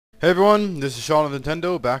Hey everyone, this is Sean of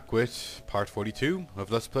Nintendo, back with part 42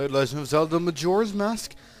 of Let's Play Legend of Zelda Majora's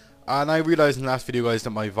Mask. And I realized in the last video, guys,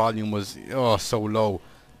 that my volume was so low.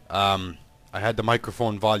 I had the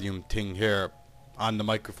microphone volume thing here on the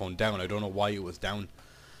microphone down. I don't know why it was down.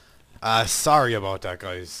 Sorry about that,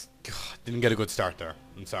 guys. God, didn't get a good start there.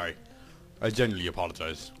 I'm sorry. I genuinely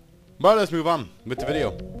apologize. But let's move on with the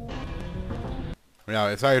video.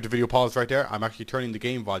 Now, sorry if the video paused right there. I'm actually turning the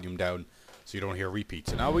game volume down so you don't hear repeats.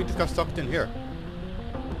 And now we just got sucked in here.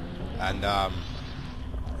 And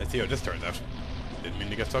let's see how this turns out. Didn't mean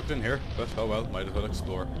to get sucked in here, but oh well, might as well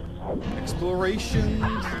explore.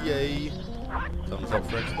 Explorations, yay. Thumbs up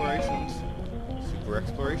for explorations. Super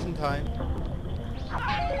exploration time.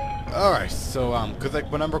 Alright, so cause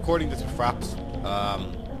like when I'm recording this with Fraps,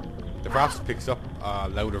 the Fraps picks up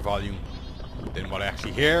louder volume than what I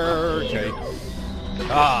actually hear. Okay.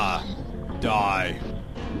 Die.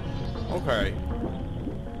 Okay.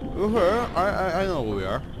 I know where we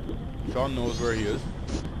are. Sean knows where he is.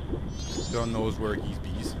 Sean knows where he's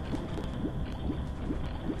bees.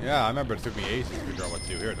 Yeah, I remember it took me ages to figure out what to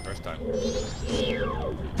do here the first time.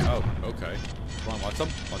 Oh, okay. Come on, want some?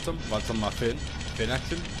 Want some? Want some fin? Fin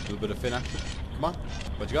action? A little bit of fin action? Come on.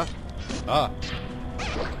 What you got? I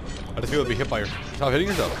just feel to be hit by your... Stop hitting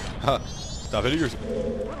yourself. Stop hitting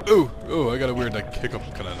yourself. Ooh, I got a weird like hiccup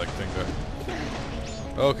kind of like thing there.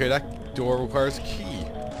 Okay, that door requires a key.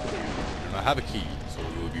 And I have a key, so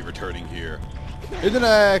we will be returning here in the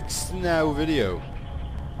next video.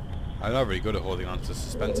 I'm not very good at holding on to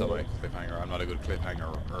suspense on my cliffhanger. I'm not a good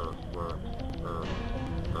cliffhanger.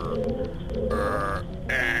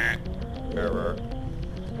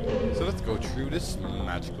 So let's go through this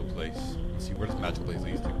magical place. Let's see where this magical place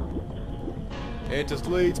leads to. It just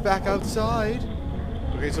leads back outside.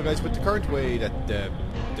 Okay, so guys, with the current way that the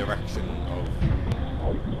direction of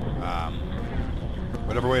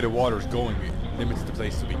whatever way the water is going, it limits the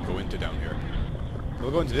places we can go into down here. So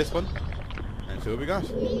we'll go into this one and see what we got.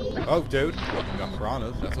 Oh, dude, we got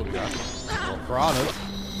piranhas. That's what we got. More piranhas.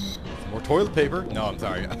 More toilet paper. No, I'm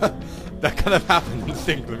sorry. That kind of happened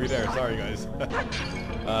instinctively there. Sorry, guys.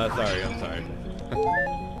 I'm sorry.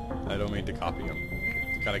 I don't mean to copy him.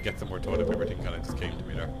 To kind of get some more toilet paper thing kind of just came to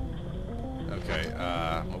me there. Okay,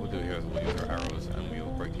 what we'll do here is we'll use our arrows and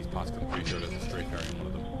we'll break these pots. I'm pretty sure there's a stray fairy in one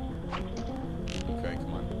of them. Okay,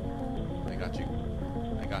 come on. I got you.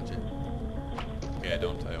 I got you. Okay, I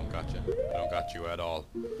don't got you. I don't got you at all.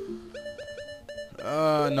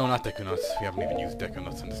 No, not Deku Nuts. We haven't even used Deku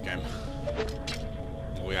Nuts in this game.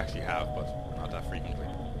 Well, we actually have, but not that frequently.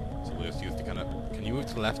 So we'll just use the kind of... Can you move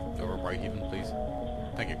to the left or right even, please?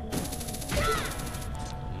 Thank you.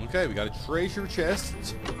 Okay, we got a treasure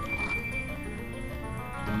chest.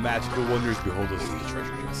 The magical wonders behold us in the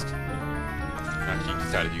treasure chest. I actually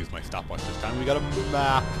decided to use my stopwatch this time. We got a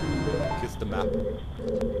map. Kiss the map.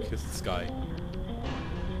 Kiss the sky.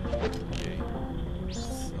 Yay.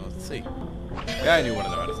 So let's see. Yeah, I knew one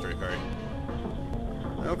of them had a stray fairy.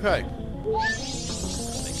 Okay.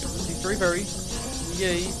 Thank you for the stray fairy.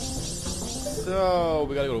 Yay. So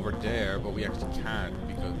we gotta go over there, but we actually can't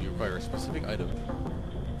because we require a specific item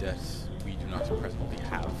that we do not presently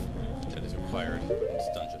have. That is required in this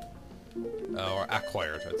dungeon. Or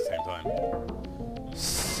acquired at the same time.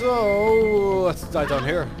 So, let's dive down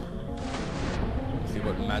here. See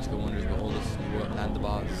what magical wonders behold us when we land the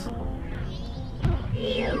boss.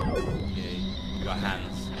 Yay. We got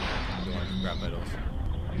hands. I don't want to grab by those.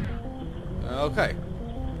 Okay.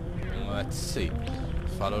 Let's see.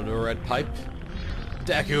 Follow the red pipe.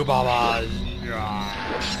 Deku Baba!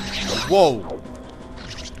 Whoa!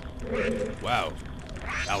 Wow.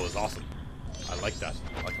 That was awesome. I like that.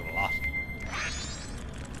 I like it a lot.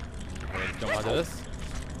 Okay, jump onto this.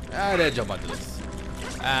 And then jump onto this.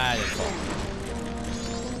 And then fall.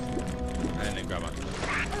 And then grab onto this.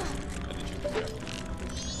 And then shoot this guy.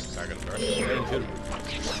 Target him first. And then shoot him.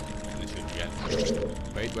 And then shoot him again.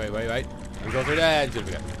 Wait. We go through that and shoot him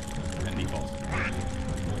again. And he falls.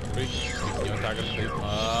 Please. You want target him,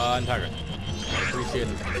 please? Target. I appreciate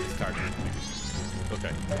this target.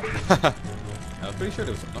 Okay. I was pretty sure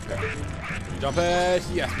there was something up there. Can we jump it?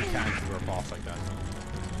 Yes, we can, because we're a boss like that.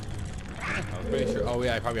 I was pretty sure. Oh,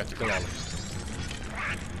 yeah, I probably have to kill all of them.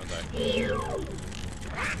 Okay.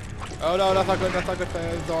 Oh, no, that's not good. That's not good.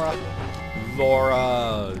 Zora.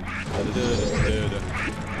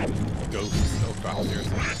 Ghosts. Oh, crap.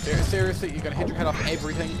 Seriously. Seriously? You're going to hit your head off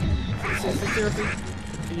everything? Seriously?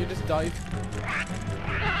 Can you just dive?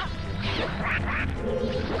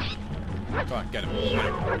 Come on, get him.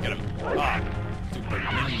 Get him. Super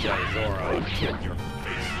Ninja Zora, kill your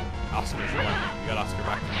face. Oscar's one. We got Oscar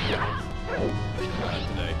back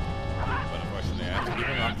today. But unfortunately, Yeah, I have to keep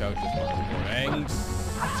him knocked out just one morning.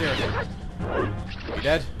 Seriously. You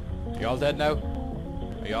dead? You all dead now?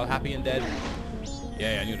 Are you all happy and dead?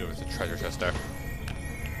 Yeah, I knew there was a treasure chest there.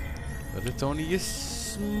 But it's only a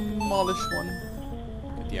smallish one.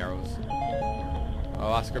 Get the arrows.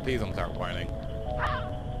 Oh, Oscar, please don't start whining.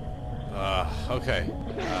 Okay.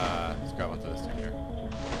 Let's grab onto this thing here.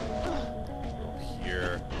 Up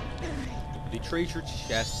here. The treasure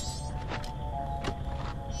chest.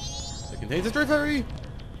 It contains a stray fairy!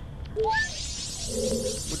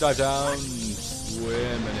 We'll dive down,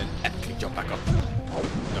 swim, and then epically jump back up.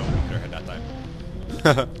 No, we hit that time.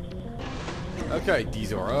 Okay,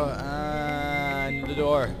 Zora, and the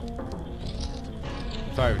door.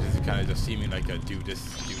 Sorry, this is kind of just seeming like a do this,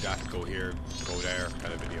 do that, go here, go there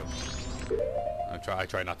kind of video. I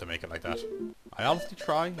try not to make it like that. I honestly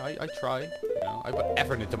try. I try. You know, I put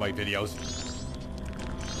effort into my videos.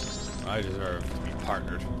 I deserve to be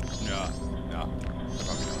partnered. No. I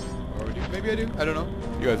probably don't. Or do, maybe I do. I don't know.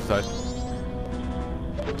 You guys decide.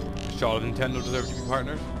 Does Shaw of Nintendo deserve to be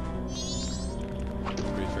partnered? I'm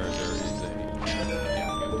pretty sure there is a... Yeah,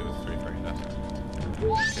 there was 3 for that.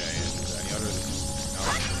 Okay, and any others?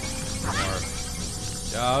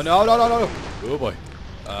 No. No. Oh boy.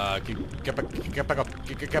 Get back up.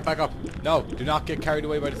 Get back up. No, do not get carried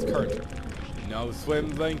away by this current. No,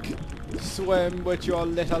 swim, Link. Swim with your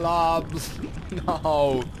little arms.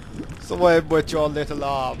 No. Swim with your little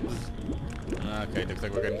arms. Okay, looks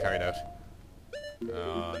like we're getting carried out.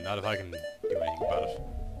 Not if I can do anything about it.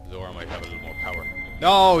 Zora might have a little more power.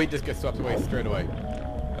 No, he just gets swept away straight away.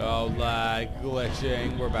 Oh, lag,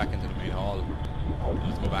 glitching. We're back into the main hall.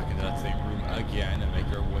 Let's go back into that same room again and make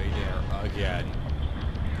our way there again.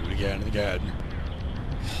 Do it again and again.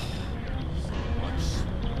 So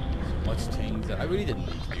much things that I really didn't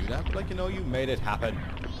need to do that, but like, you know, you made it happen.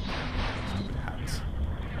 Stupid hats.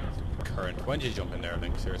 Current. When did you jump in there,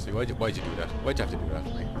 Link? Seriously, why'd you do that? Why'd you have to do that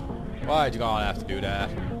to me? Why'd you all have to do that?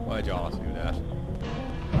 Why'd you all have to do that?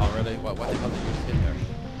 Oh, really? What the hell did you just hit there?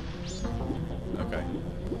 Okay.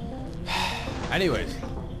 Anyways.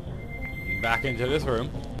 Back into this room.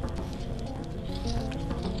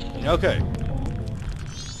 Okay.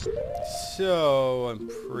 So, I'm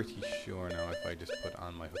pretty sure now if I just put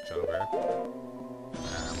on my hookshot over here.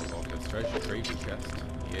 And we'll go to this treasure chest.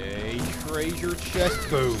 Yay, treasure chest.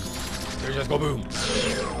 Boom. Treasure chest, go boom.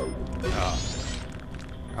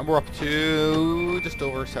 And we're up to just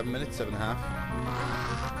over 7 minutes, 7.5.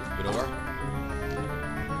 Just a bit over.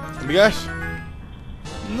 And we get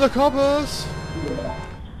the compass.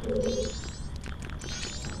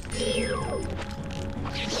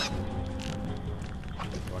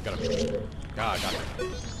 Oh, I got him. God, I got him.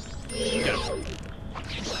 Get him.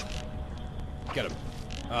 Get him.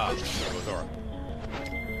 Ah, there goes Zora. We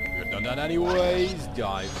could have done that anyways.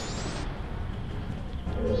 Dive.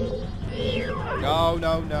 No.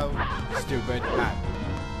 Stupid hat.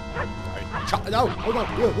 No! Oh no!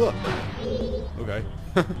 Okay.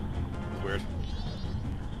 Weird.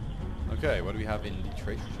 Okay, what do we have in the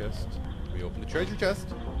treasure chest? We open the treasure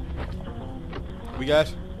chest. We got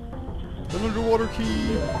an underwater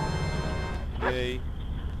key. Yay.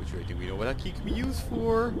 Which way do we know what that key can be used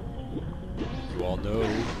for? You all know.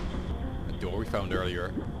 A door we found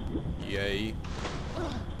earlier. Yay.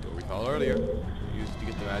 Door we found earlier. Used to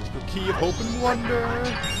get the magical key of hope and wonder.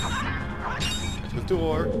 Magical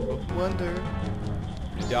door, hope and wonder.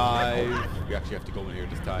 We dive. We actually have to go in here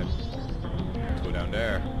this time. Let's go down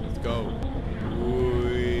there. Let's go.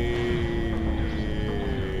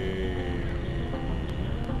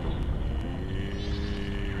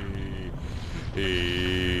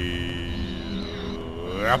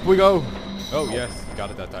 Up we go. Oh yes, got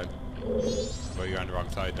it that time. Well, you're on the wrong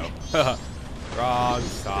side though. Wrong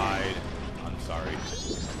side. I'm sorry.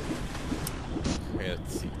 Okay,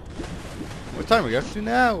 let's see. What time are we up to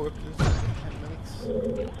now? We're up to 10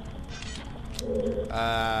 minutes.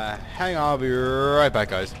 Hang on, I'll be right back,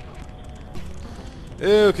 guys.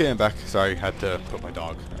 Okay, I'm back. Sorry, had to put my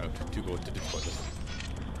dog out to go to the toilet.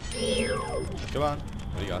 Come on.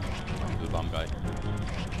 What do you got? Little bomb guy.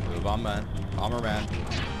 Little bomb man. Bomber man.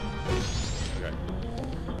 Okay.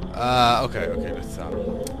 Okay, let's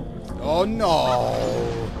oh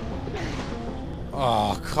no!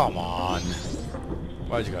 Oh, come on.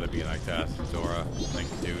 Why'd you gotta be like that, Zora? Link,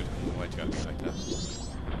 dude. Why'd you gotta be like that?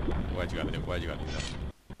 Why'd you gotta do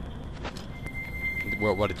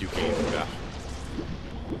that? What did you gain from that?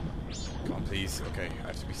 Come on, please. Okay, I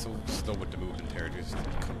have to be so slow with the movement here. Just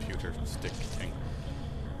computer stick thing.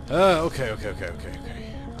 Okay.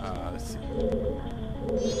 Let's see.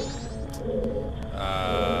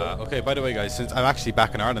 Okay, by the way, guys, since I'm actually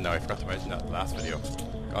back in Ireland now, I forgot to mention that in the last video.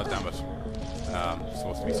 God damn it.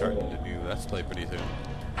 Supposed to be starting the new Let's Play pretty soon.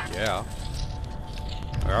 Yeah.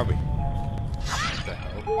 Where are we? What the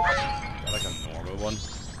hell? Got like a normal one.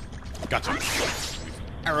 Gotcha.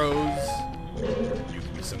 Arrows. Give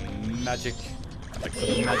me some magic. I'd like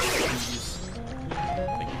some magic, please.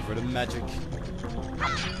 Thank you for the magic.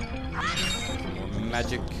 Some more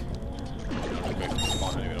magic. Okay,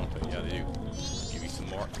 spawn anyway, don't they? Yeah, they do. Give me some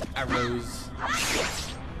more arrows.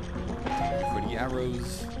 Thank you for the arrows.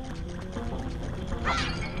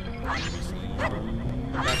 Give me some more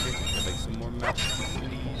magic. I'd like some more magic,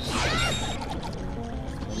 please. Some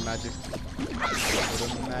more magic. For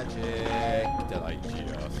the magic that I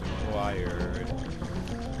just acquired.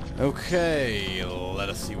 Okay, let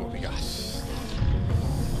us see what we got.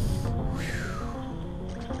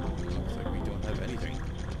 Looks like we don't have anything.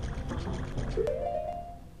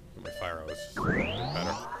 My fire arrows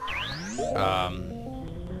better.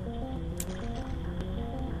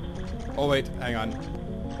 Oh wait, hang on.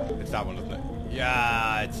 It's that one, isn't it?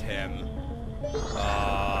 Yeah, it's him.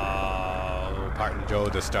 Parton Joe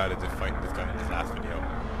just started to fight this guy in his last video.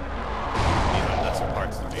 He's on lesser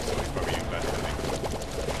parts than me, so he's probably doing better than me.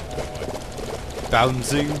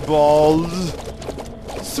 Bouncing balls!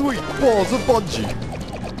 Sweet balls of bungee!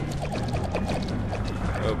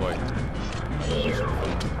 Oh boy.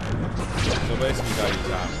 So basically guys,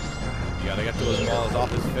 you gotta get those balls off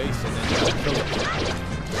his face and then you gotta kill him.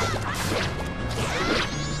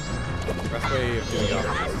 The best way of doing it off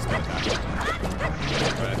his face is to attack him.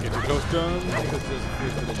 Alright, get your ghost gun because there's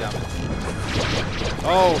fears for the damage.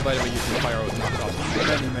 Oh, by the way, using fire arrows knocks off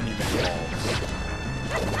many balls.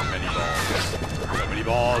 Many balls. So many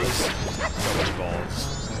balls. So many balls.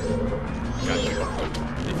 Gotcha.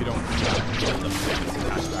 If you don't kill them, they just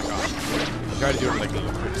attach back on. Try to do it like a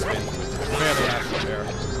little quick spin. Fairly natural there.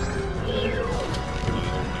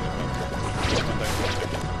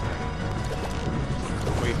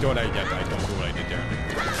 Wait, don't I get that? I don't do what I did there.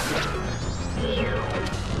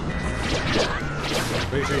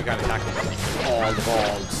 Pretty sure you can't attack them. All the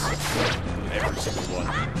balls. Every single one.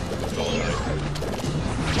 That's all right.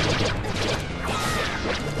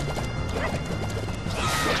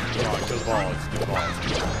 Come on, kill the balls. Kill the balls.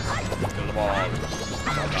 Kill the balls.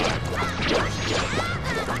 Don't die.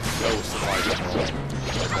 No survival.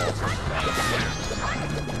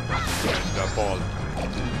 And the ball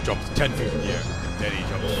jumps 10 feet in the air. Then he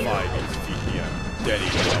jumps 5 feet in the air. Then he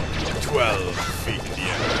jumps 12 feet in the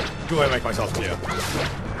air. Do I make myself clear?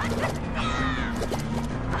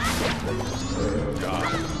 God.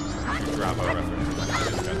 Drama reference.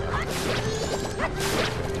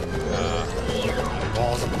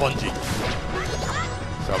 Balls of bungee.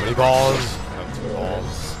 So many balls. How many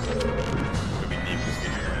balls? Could be named this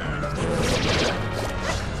video.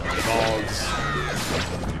 So many balls.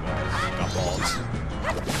 Got balls.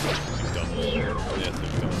 He doesn't. Oh yes, he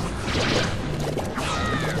does.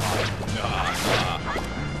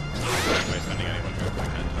 Am I sending anyone here?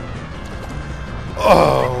 Oh,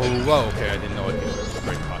 well, okay, I didn't know it could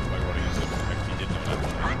break the pot by running into it. I actually didn't know that.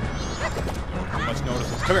 No, too much notice.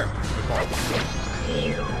 Come here. Good ball.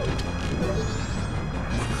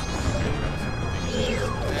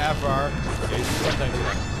 Ever. Okay, sometimes you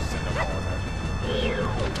have to send out balls.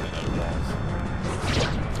 Send out balls.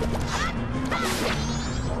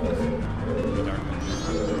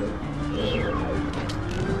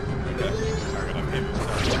 Target on him.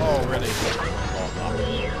 Oh, really? Ball block.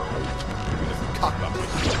 Cock block.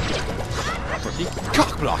 He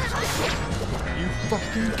cock blocked! You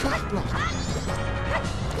fucking cock blocked!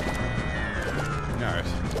 Alright.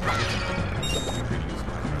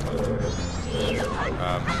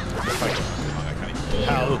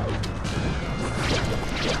 Hell.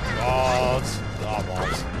 Balls. Oh,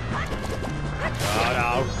 balls. Oh,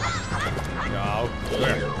 no. No.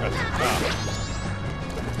 Where?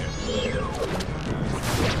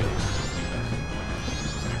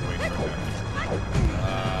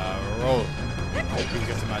 Roll. Hope you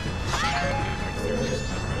get some magic.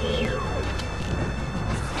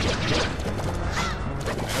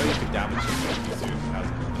 I know you can damage him because he has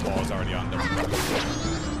balls already on them.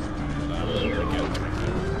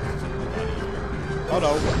 Oh no,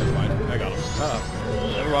 never mind. I got him.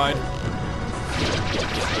 Never mind.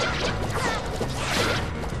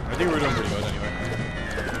 I think we're doing pretty good anyway.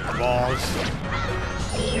 Balls.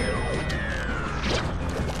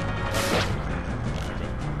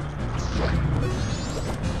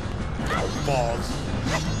 Balls.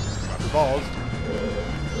 Balls.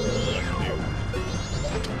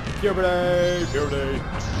 Puberty! Puberty!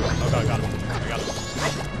 Oh god, I got him. I got him.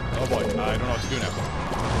 Oh boy, I don't know what to do now.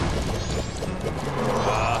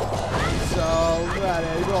 So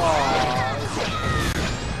many balls!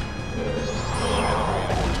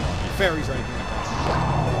 fairies or anything like that.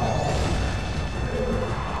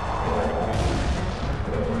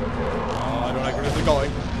 Oh, I don't like where this is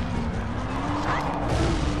going.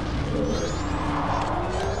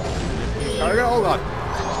 Oh god.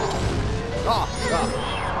 Ah, ah.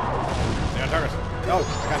 Stay on target. No, I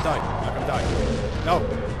can't die. I'm not gonna die. No.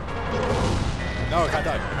 No, I can't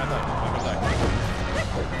die. I can't die. I'm not gonna die.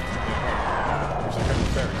 There's some kind of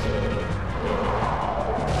fairies.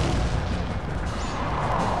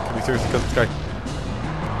 Can we seriously kill this guy?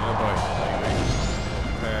 Oh boy.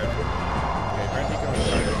 Okay, apparently he can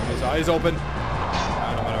only his eyes open. And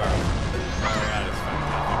I'm out of arrows. Oh yeah, that's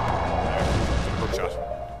fantastic. Some hook shot.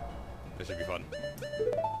 This should be fun.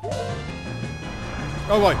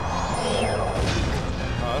 Oh boy! Oh,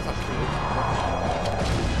 that's not cool.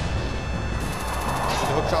 Does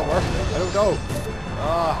the hook shot work? I don't know.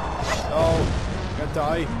 Ah, no. I'm gonna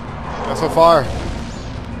die. Not so far.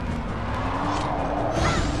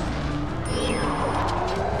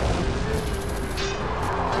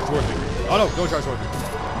 It's working. Oh no, don't try it's working.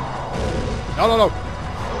 No, no, no.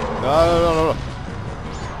 No, no, no, no, no.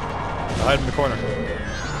 I'll hide in the corner.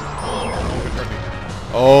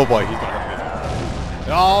 Oh boy, he's gonna hurt me.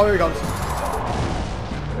 Oh, here he comes.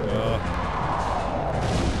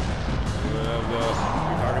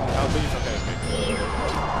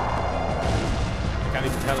 I can't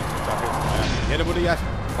even tell if it's talking. Hit him with it yet?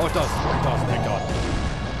 Oh, it does. It does. Thank God.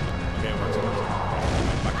 Okay, it works. It works.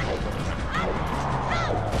 Back to home.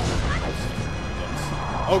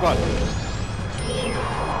 Oh God.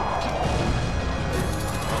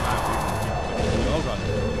 Oh God.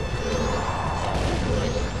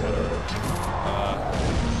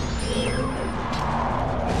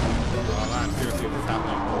 Oh man, seriously, what's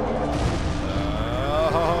happening?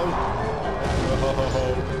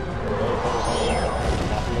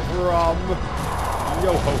 Bottle of rum.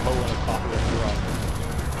 Yo ho ho and a bottle of rum.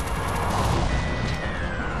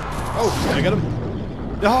 Oh, did I get him?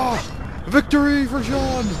 Ah! Victory for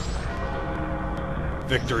Sean!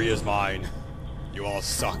 Victory is mine. You all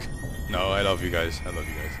suck. No, I love you guys. I love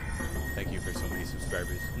you guys. Thank you for so many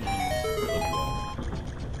subscribers. I love you all.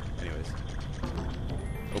 Anyways.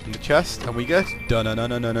 Open the chest and we get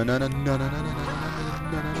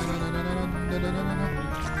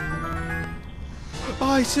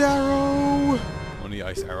ice arrow! Only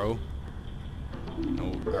ice arrow.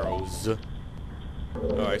 No arrows.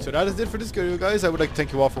 Alright, so that is it for this video, guys. I would like to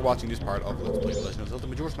thank you all for watching this part of Let's Play The Legend of Zelda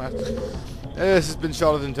Majora's Mask. This has been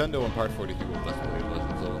Shot of Nintendo on part 42 of Let's Play The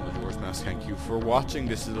Legend of Zelda Majora's Mask. Thank you for watching.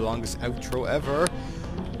 This is the longest outro ever.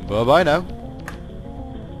 Bye-bye now.